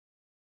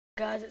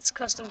Guys, it's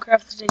Custom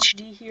Crafters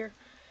HD here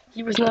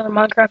with another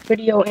Minecraft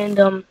video, and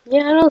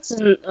yeah, I know this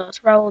isn't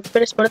survival of the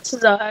fittest, but this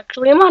is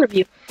actually a mod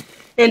review,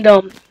 and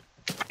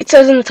it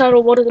says in the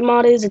title what the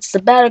mod is. It's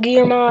the Battle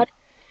Gear mod,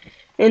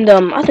 and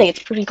I think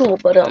it's pretty cool.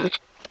 But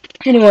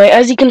anyway,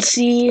 as you can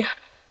see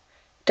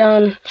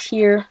down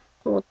here,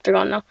 well, they're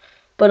gone now,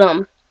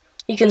 but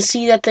you can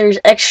see that there's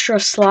extra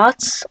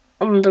slots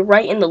on the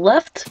right and the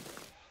left,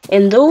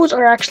 and those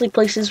are actually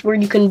places where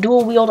you can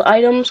dual wield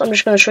items. I'm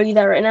just going to show you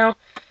that right now.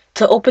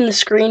 To open the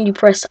screen, you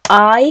press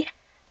I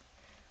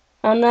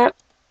on that,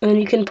 and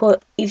you can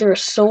put either a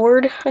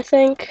sword, I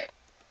think,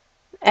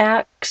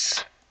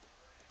 axe,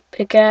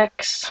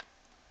 pickaxe,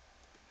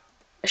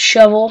 a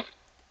shovel,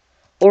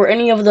 or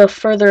any of the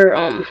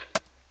further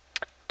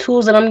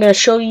tools that I'm going to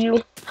show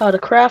you how to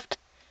craft.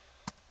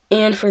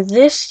 And for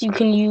this, you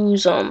can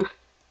use all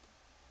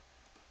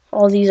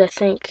these, I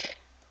think.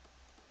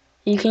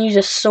 You can use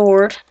a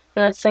sword,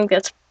 and I think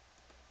that's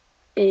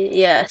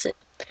yeah, that's it.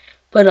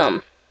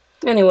 But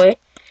anyway,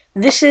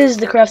 this is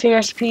the crafting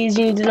recipes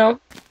you need to know.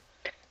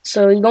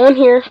 So you go in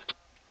here,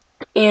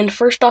 and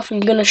first off, I'm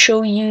gonna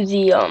show you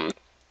the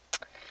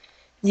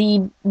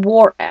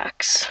war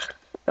axe.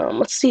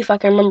 Let's see if I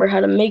can remember how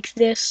to make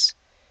this.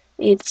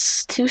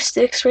 It's 2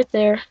 sticks right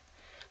there.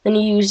 Then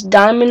you use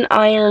diamond,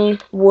 iron,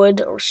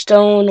 wood, or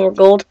stone, or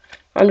gold.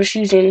 I'm just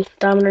using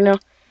diamond right now.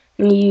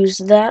 And you use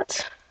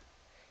that.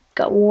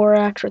 Got war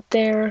axe right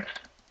there.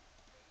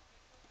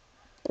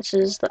 This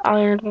is the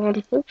iron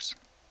one. Oops.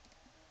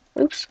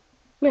 Oops.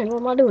 Man,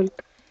 what am I doing?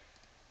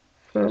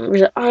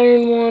 There's an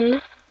iron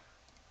one.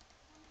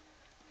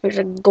 There's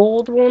a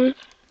gold one.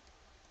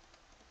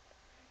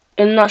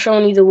 And I'm not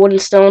showing you the wood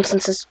and stone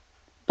since it's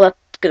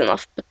good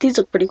enough. But these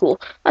look pretty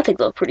cool. I think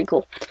they look pretty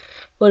cool.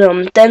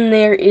 But then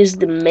there is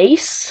the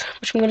mace,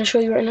 which I'm going to show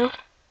you right now.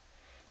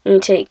 And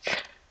you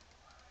take,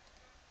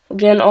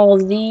 again, all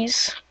of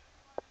these.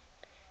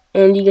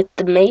 And you get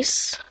the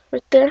mace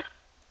right there. I'm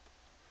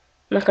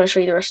not going to show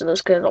you the rest of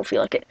those because I don't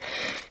feel like it.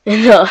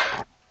 And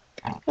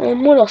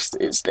what else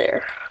is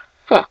there?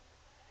 Huh.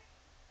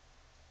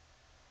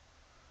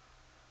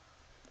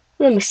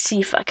 Let me see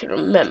if I can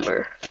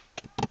remember.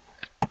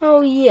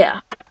 Oh,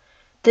 yeah.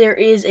 There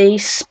is a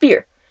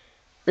spear.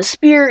 The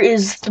spear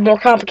is the more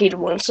complicated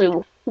one,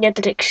 so you have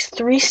to take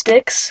 3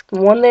 sticks,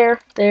 one there,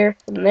 there,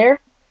 and there,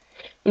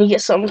 and you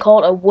get something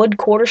called a wood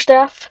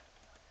quarterstaff.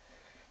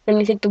 Then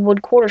you take the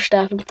wood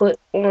quarterstaff and put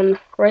one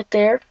right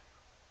there,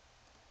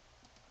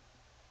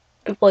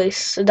 and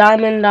place a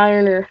diamond,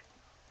 iron, or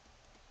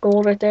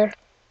gold right there.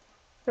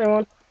 There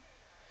one.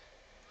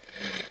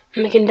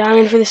 I'm making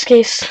diamond for this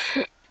case.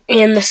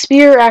 And the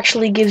spear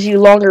actually gives you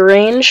longer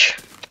range,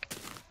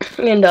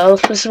 and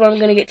this is what I'm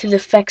going to get to the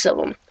effects of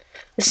them.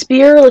 The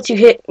spear lets you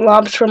hit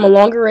mobs from a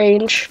longer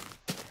range,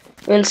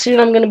 and soon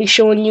I'm going to be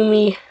showing you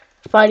me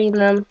fighting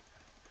them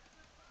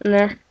in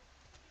there.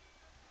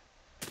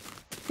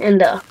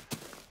 And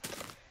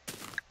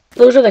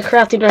those are the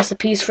crafting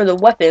recipes for the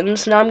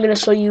weapons. Now I'm going to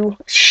show you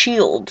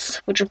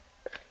shields, which are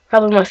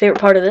probably my favorite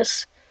part of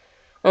this.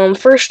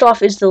 First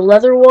off is the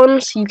leather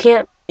ones. You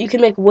can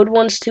make wood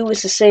ones too.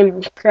 It's the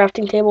same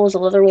crafting table as a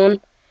leather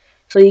one.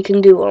 So you can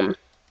do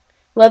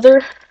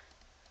leather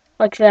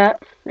like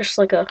that, just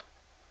like a,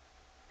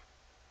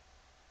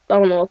 I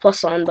don't know, a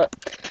plus sign, but,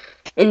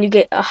 and you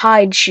get a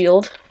hide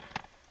shield,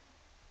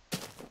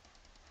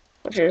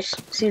 which is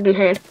seasoned in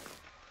hand.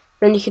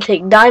 Then you can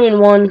take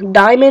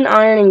diamond,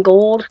 iron, and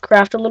gold,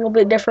 craft a little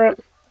bit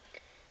different.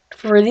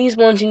 For these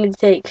ones, you need to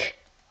take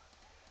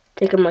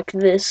them like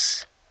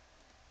this,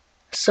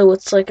 so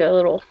it's like a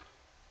little,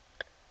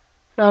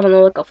 I don't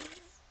know, like a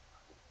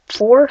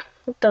 4.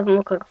 It doesn't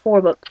look like a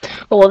 4, but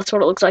oh well, that's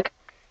what it looks like.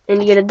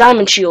 And you get a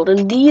diamond shield,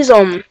 and these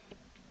you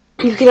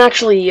can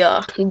actually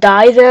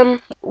dye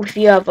them if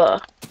you have a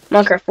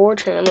Minecraft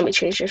Forge. Hang on, let me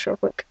change this real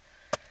quick.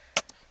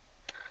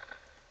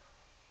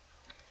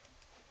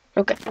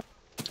 Okay.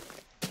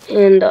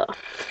 And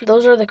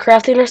those are the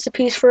crafting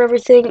recipes for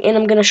everything, and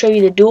I'm going to show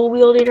you the dual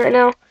wielding right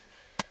now.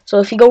 So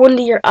if you go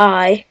into your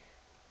eye,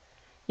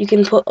 you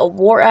can put a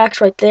war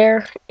axe right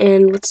there,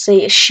 and let's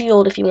say a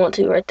shield if you want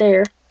to right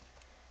there.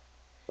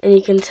 And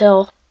you can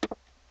tell,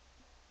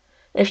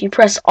 if you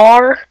press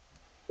R,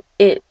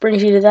 it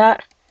brings you to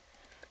that.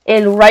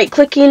 And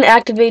right-clicking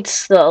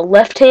activates the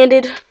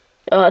left-handed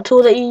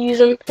tool that you're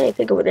using. Hey,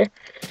 click over there.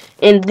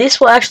 And this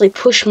will actually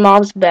push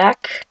mobs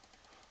back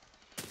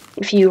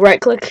if you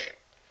right-click.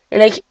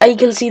 And you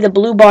can see the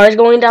blue bars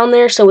going down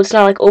there, so it's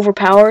not like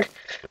overpowered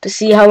to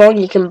see how long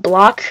you can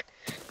block.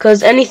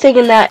 Because anything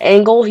in that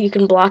angle, you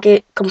can block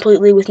it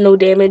completely with no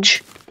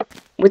damage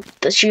with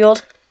the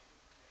shield.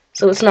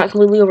 So it's not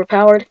completely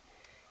overpowered.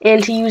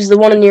 And to use the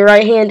one in your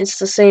right hand, it's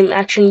the same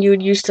action you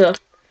would use to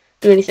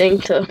do anything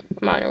to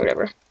mine or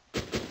whatever.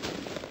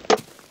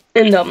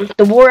 And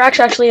the war axe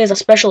actually has a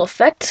special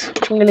effect,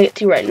 which I'm gonna get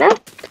to right now.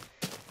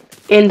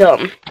 And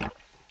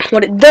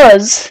what it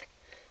does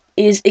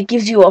is it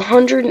gives you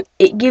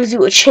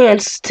a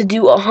chance to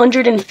do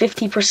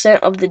 150%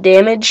 of the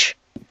damage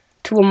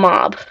to a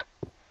mob,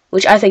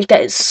 which I think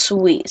that is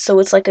sweet. So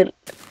it's like an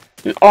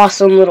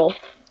awesome little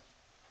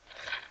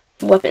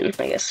weapon,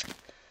 I guess.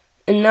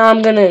 And now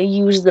I'm gonna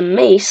use the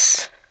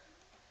mace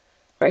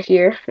right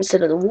here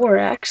instead of the war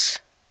axe.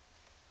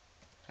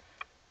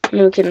 And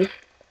then we can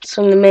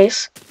swing the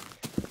mace.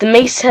 The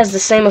mace has the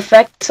same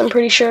effect, I'm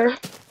pretty sure.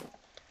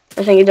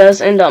 I think it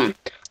does. And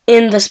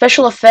in the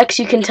special effects,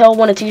 you can tell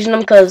when it's using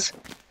them because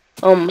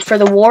for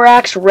the war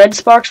axe, red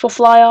sparks will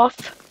fly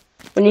off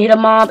when you hit a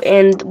mob,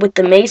 and with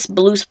the mace,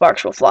 blue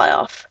sparks will fly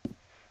off.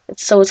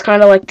 So it's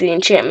kind of like the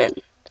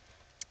enchantment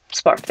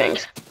spark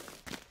things.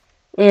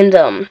 And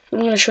I'm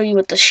gonna show you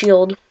what the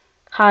shield,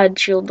 hide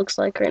shield, looks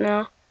like right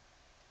now.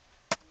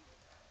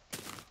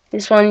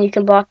 This one you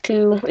can block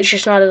too. It's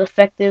just not as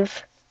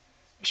effective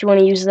if you want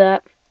to use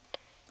that.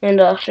 And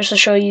just to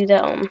show you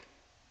that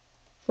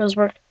those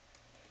work.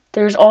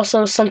 There's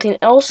also something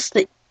else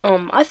that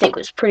I think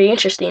was pretty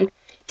interesting. You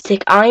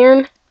take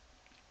iron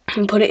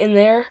and put it in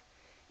there.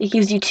 It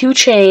gives you 2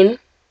 chain.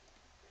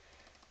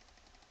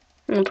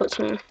 I'm gonna put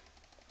some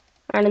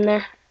iron in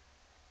there.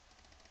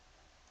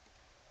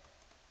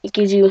 It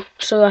gives you,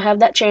 so I have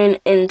that chain,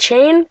 and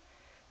chain,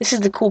 this is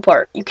the cool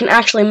part. You can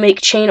actually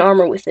make chain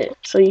armor with it.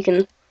 So you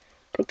can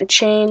take the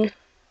chain,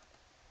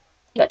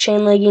 got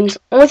chain leggings.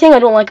 Only thing I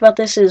don't like about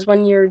this is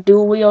when you're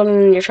dual wielding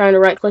and you're trying to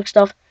right click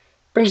stuff, it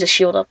brings the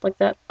shield up like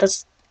that.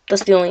 That's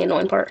the only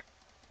annoying part.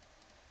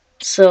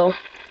 So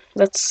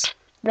that's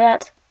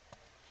that.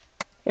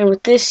 And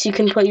with this you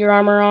can put your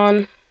armor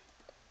on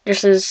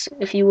just as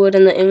if you would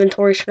in the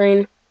inventory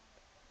screen.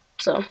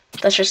 So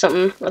that's just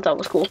something I thought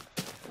was cool.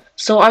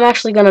 So I'm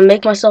actually gonna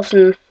make myself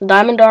some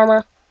diamond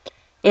armor,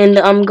 and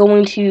I'm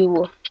going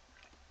to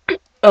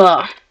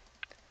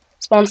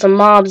spawn some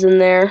mobs in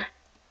there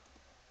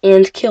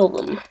and kill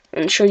them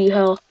and show you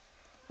how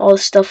all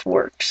this stuff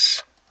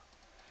works.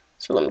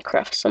 So let me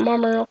craft some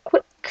armor real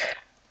quick.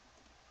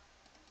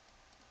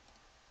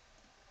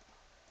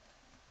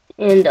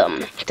 And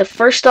to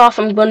first off,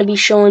 I'm going to be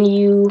showing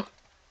you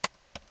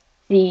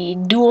the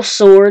dual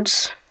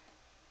swords.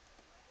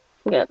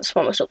 I'm gonna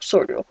spawn myself a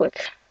sword real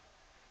quick,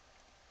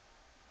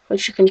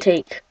 which you can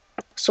take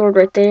a sword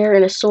right there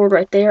and a sword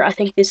right there. I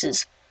think this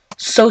is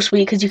so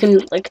sweet because you can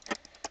like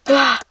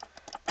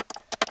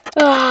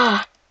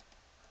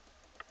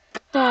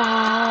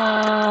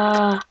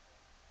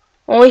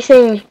only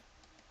thing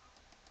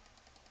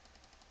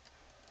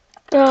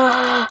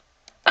ah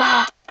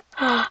ah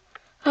ah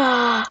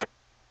ah.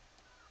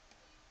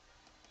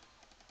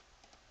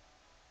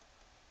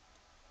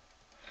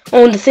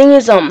 Oh, and the thing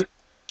is,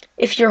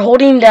 if you're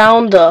holding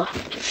down the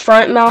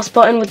front mouse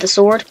button with the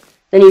sword,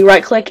 then you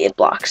right click, it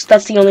blocks.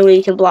 That's the only way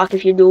you can block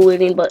if you're dual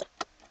wielding, but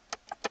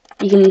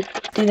you can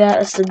do that.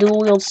 That's the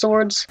dual wield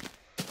swords.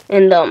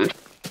 And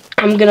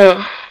I'm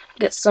gonna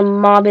get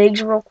some mob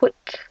eggs real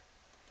quick.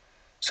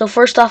 So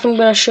first off, I'm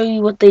gonna show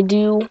you what they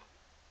do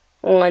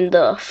on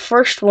the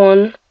first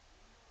one,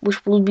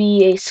 which will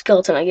be a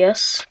skeleton, I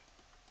guess.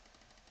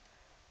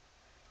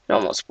 I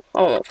don't want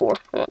 4,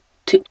 I want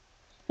 2.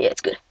 Yeah,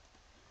 it's good.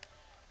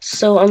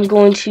 So I'm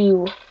going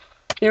to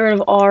get rid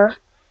of R.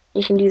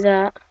 You can do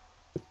that.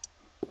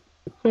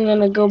 I'm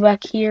gonna go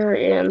back here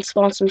and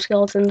spawn some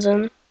skeletons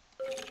in.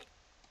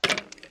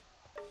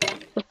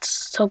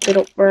 Let's hope they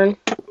don't burn.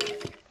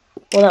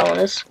 Well, that one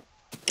is.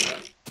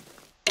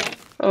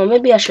 Oh,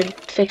 maybe I should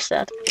fix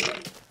that.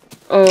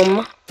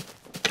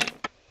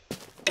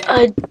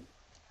 I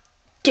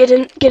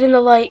didn't get in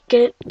the light.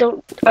 Don't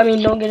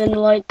get in the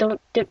light.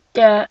 Don't.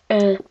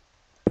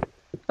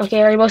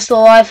 Okay, are you both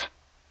still alive?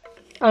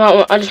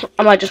 I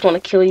might just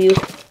want to kill you.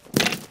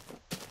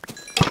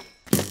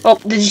 Oh,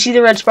 did you see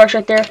the red sparks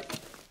right there?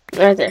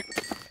 Right there.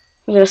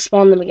 I'm gonna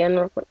spawn them again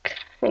real quick.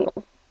 Hang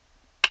on.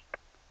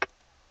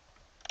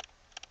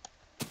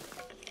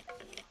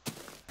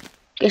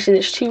 Okay, so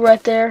there's 2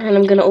 right there, and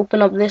I'm gonna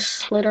open up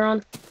this later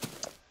on.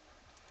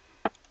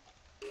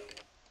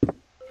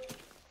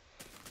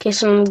 Okay,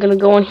 so I'm gonna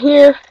go in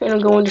here, and I'm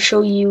going to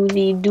show you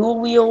the dual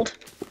wield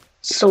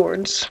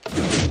swords.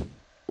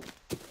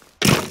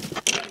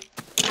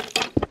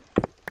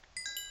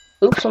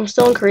 Oops, I'm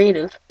still in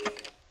creative.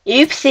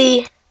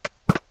 Oopsie.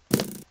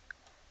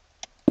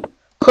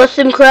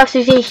 Custom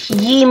Crafter says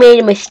you made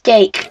a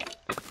mistake.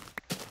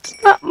 It's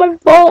not my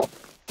fault.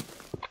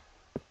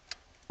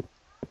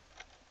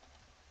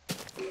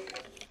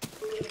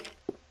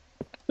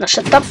 Now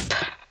shut up.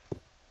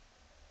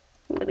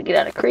 I'm gonna get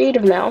out of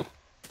creative now.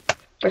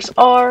 Press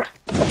R,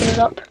 open it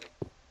up.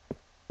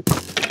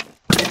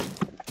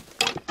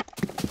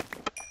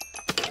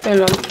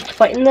 And I'm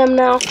fighting them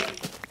now.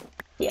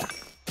 Yeah.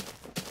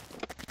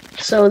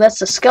 So that's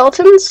the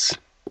skeletons.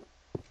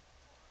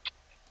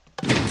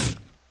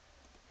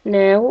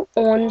 Now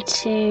on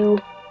to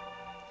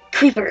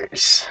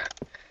creepers.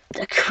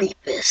 The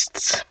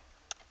creepists.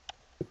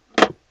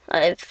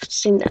 I've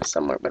seen that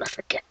somewhere, but I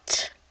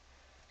forget.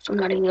 So I'm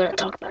not even gonna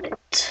talk about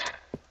it.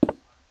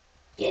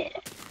 Yeah.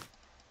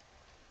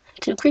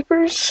 2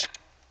 creepers.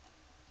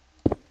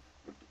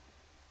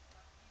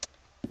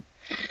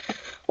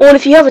 Oh, and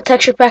if you have a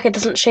texture pack, it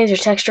doesn't change your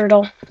texture at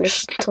all.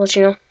 Just to let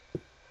you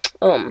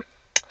know.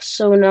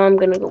 So now I'm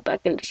gonna go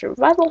back into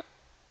survival.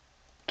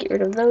 Get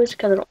rid of those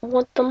because I don't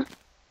want them.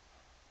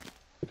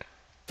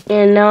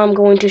 And now I'm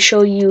going to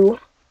show you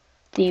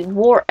the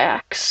war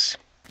axe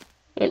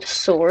and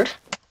sword.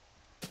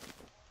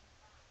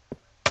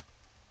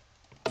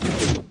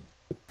 Come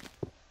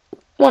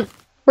on,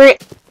 bring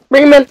it.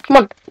 Bring him in. Come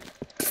on.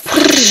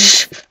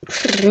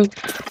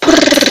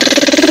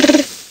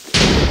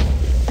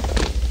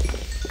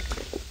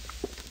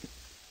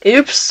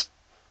 Oops.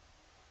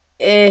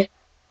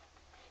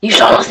 You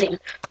saw nothing.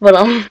 But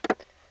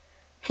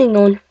hang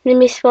on. Let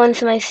me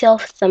sponsor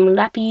myself some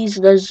lapis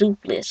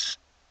lazuli.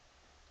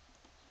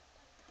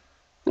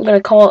 I'm gonna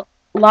call it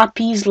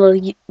lapis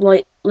lazuli,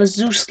 like la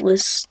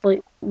useless.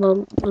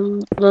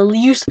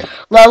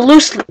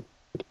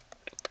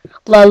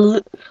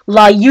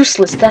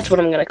 That's what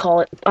I'm gonna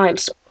call it. I'm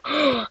so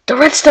the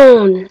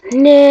redstone.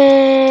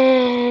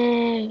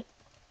 Nay.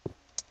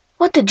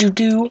 What did you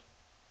do?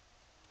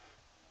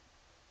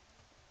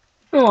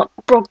 Oh, it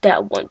broke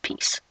that one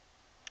piece.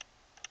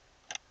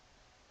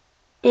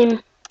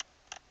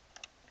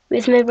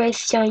 Where's my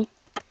redstone?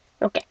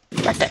 Okay,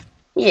 right there.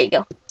 Here you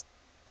go.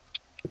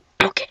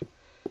 Okay.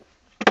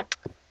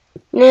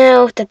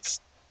 Now that's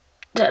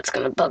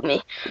gonna bug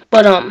me.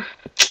 But then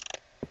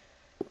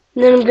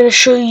I'm gonna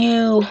show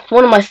you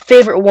one of my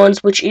favorite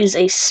ones, which is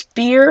a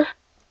spear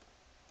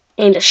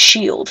and a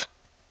shield.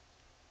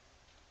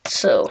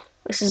 So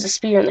this is a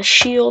spear and a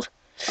shield.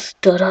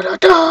 Da da da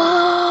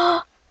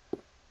da.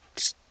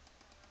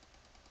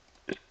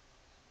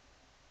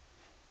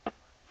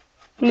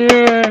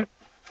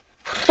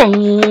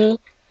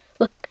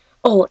 Look.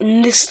 Oh,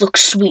 and this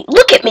looks sweet.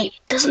 Look at me.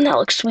 Doesn't that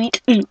look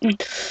sweet?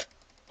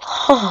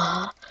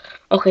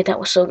 Okay, that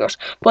was so gross.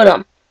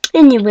 But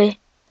anyway,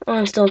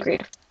 I'm still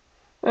creative.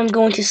 I'm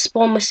going to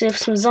spawn myself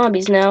some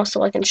zombies now,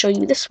 so I can show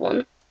you this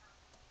one.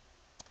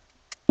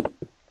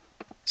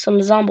 Some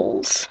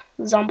zombles.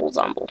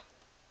 Zomble.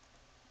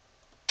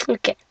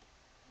 Okay.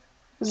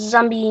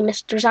 Zombie,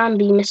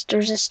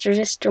 Mr.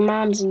 Sister,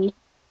 Momsy.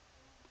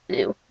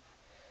 Ew.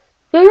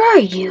 Where are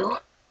you?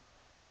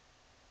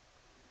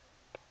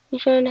 You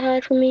trying to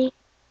hide from me?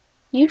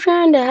 You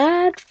trying to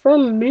hide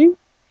from me?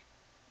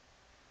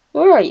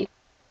 Where are you?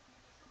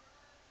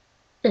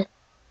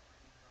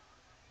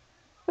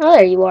 Oh,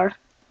 there you are.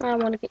 I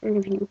want to get rid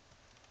of you.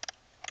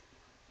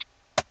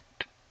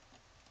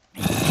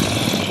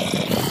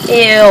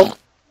 Ew.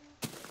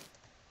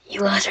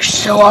 You guys are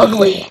so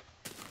ugly.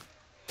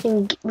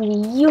 Can get rid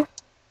of you.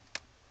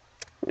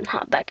 And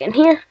hop back in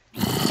here.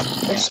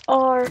 Press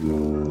R.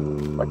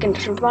 Look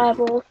into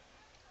survival.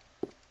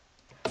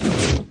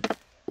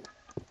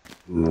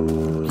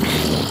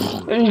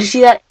 And you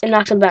see that? It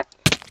knocks him back.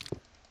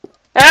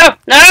 Oh,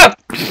 no!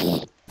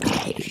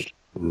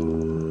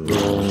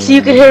 So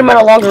you can hit him at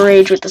a longer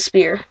range with the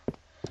spear.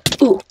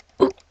 Ooh,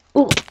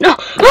 no!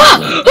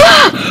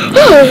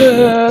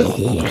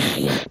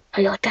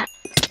 How you like that?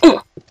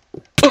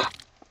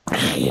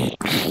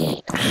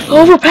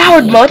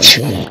 Overpowered much?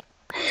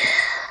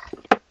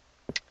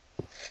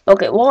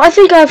 Okay, well, I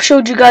think I've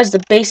showed you guys the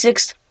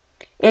basics.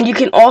 And you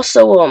can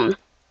also,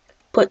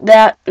 put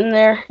that in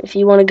there if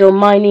you want to go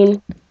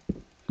mining,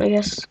 I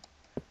guess.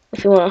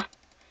 If you want to.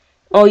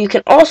 Oh, you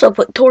can also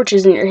put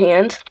torches in your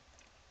hand.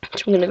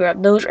 So I'm going to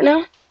grab those right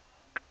now.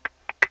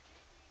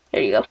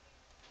 There you go.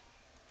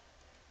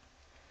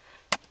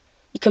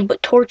 You can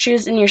put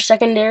torches in your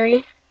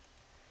secondary.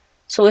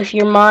 So if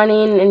you're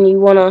mining and you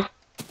want to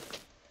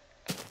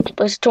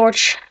place a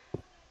torch,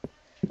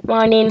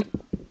 mining,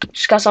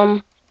 just got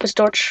some, place a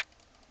torch.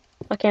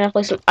 I can't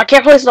place it. I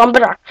can't place it on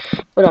better.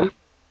 But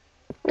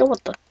oh,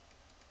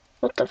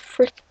 what the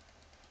frick?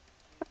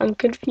 I'm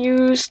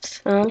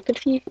confused.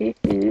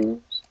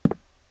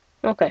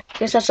 Okay,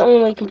 guess that's the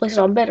only way you can place it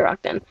on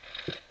bedrock then.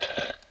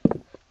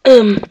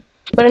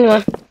 But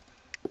anyway,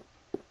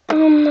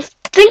 I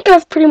think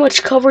I've pretty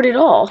much covered it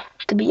all,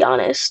 to be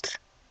honest.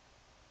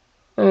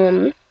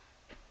 Yeah,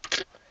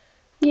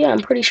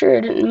 I'm pretty sure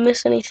I didn't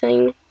miss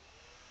anything.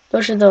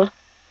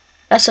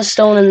 That's a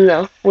stone and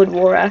the wood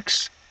war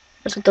axe.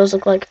 That's what those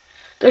look like.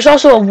 There's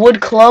also a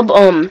wood club.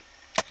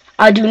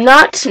 I do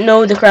not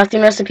know the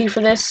crafting recipe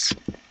for this.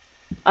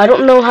 I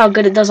don't know how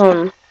good it does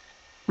on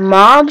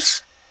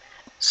mobs.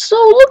 So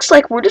looks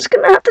like we're just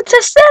gonna have to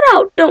test that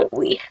out, don't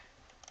we?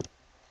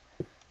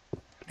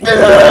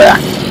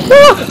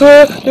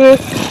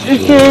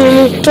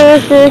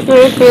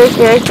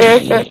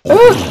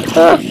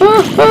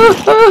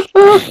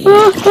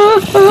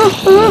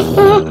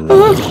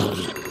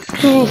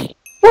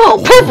 Whoa,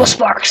 purple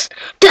sparks!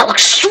 That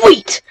looks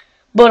sweet!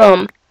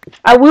 But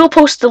I will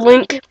post the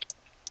link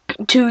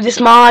to this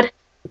mod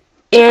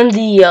and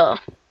the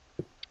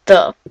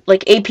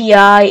like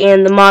API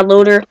and the mod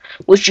loader,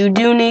 which you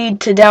do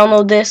need to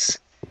download this.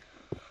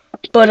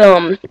 But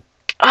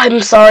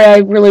I'm sorry, I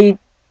really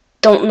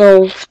don't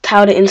know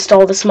how to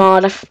install this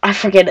mod. I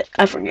forget it.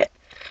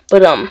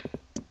 But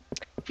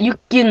you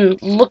can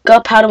look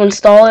up how to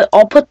install it.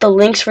 I'll put the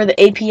links for the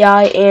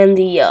API and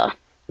the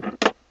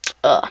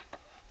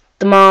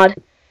mod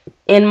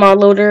and mod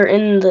loader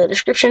in the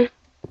description.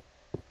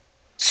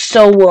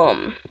 So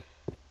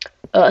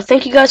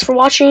thank you guys for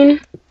watching.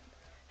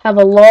 Have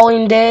a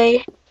lolling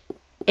day,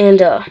 and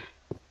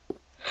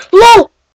LOL!